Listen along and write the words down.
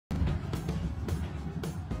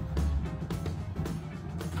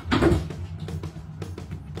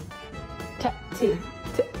2.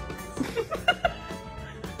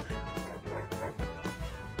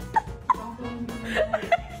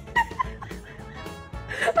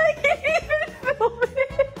 I can't even film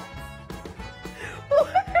it. What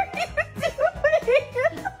are you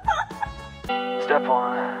doing? Step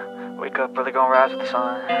 1, wake up early, gonna rise with the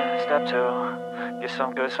sun. Step 2, get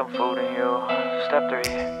some good, some food in you. Step 3,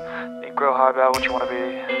 think real hard about what you wanna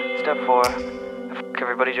be. Step 4,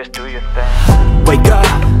 everybody just do your thing. Wake up,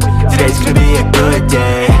 today's gonna be a good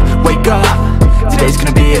day. Wake up, today's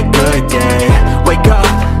gonna be a good day. Wake up,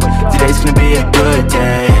 today's gonna be a good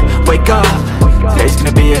day. Wake up, today's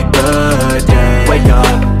gonna be a good day. Wake up,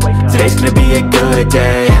 today's gonna be a good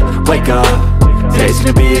day. Wake up, today's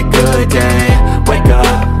gonna be a good day. Wake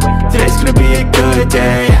up, today's gonna be a good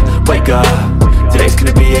day. Wake up, today's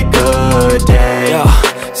gonna be a good day. Yo.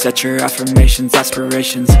 Set your affirmations,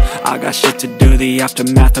 aspirations. I got shit to do, the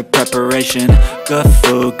aftermath of preparation. Good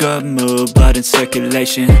food, good mood, blood in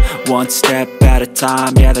circulation. One step at a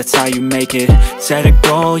time, yeah, that's how you make it. Set a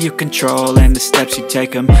goal you control and the steps you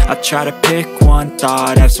take them. I try to pick one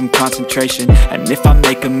thought, have some concentration. And if I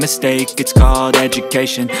make a mistake, it's called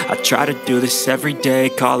education. I try to do this every day,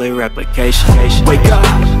 call it replication. Wake up,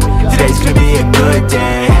 today's gonna be a good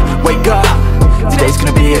day. Wake up, today's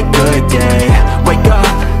gonna be a good day. Wake up,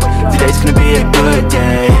 today's gonna be a good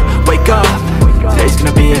day. Wake up, today's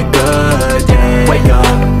gonna be a good day. Wake up,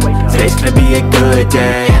 today's gonna be a good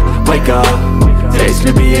day. Wake up, today's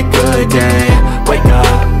gonna be a good day. Wake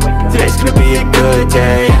up, today's gonna be a good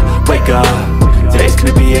day. Wake up, today's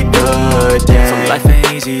gonna be a good day. So life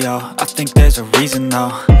ain't easy, yo, I think there's a reason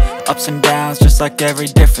though. Ups and downs, just like every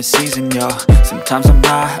different season, yo. Sometimes I'm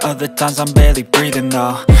high, other times I'm barely breathing,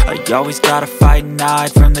 though. I always gotta fight and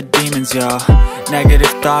hide from the demons, yo. Negative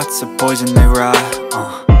thoughts are poison, they rot.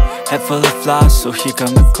 Head full of flies, so here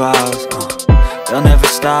come the clouds. They'll never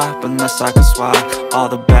stop unless I can swap all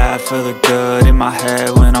the bad for the good in my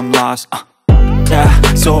head when I'm lost. Yeah,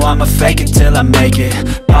 so I'ma fake it till I make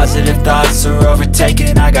it. Positive thoughts are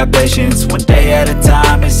overtaken, I got patience. One day at a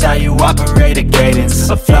time is how you operate a cadence.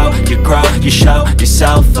 A flow, you grow, you show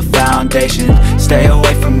yourself a foundation. Stay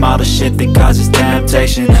away from all the shit that causes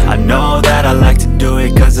temptation. I know that I like to do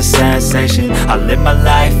it cause it's sensation. I live my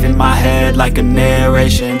life in my head like a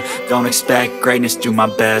narration. Don't expect greatness, do my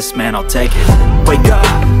best, man, I'll take it. Wake up,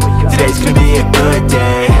 today's gonna be a good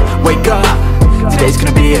day. Wake up, today's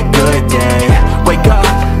gonna be a good day. Wake up,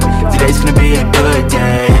 today's gonna be a good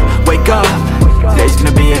day. Wake up, today's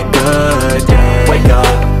gonna be a good day. Wake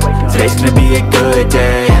up, today's gonna be a good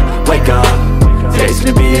day. Wake up, today's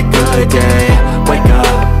gonna be a good day. Wake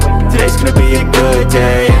up, today's gonna be a good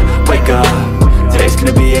day. Wake up, today's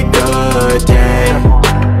gonna be a good day.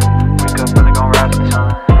 Wake up early, gonna rise with the sun.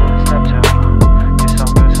 Step 2, get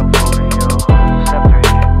some good, some food in you. Step 3,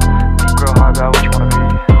 think real hard about what you wanna be.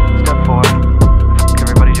 Step 4,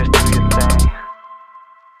 everybody just do your thing.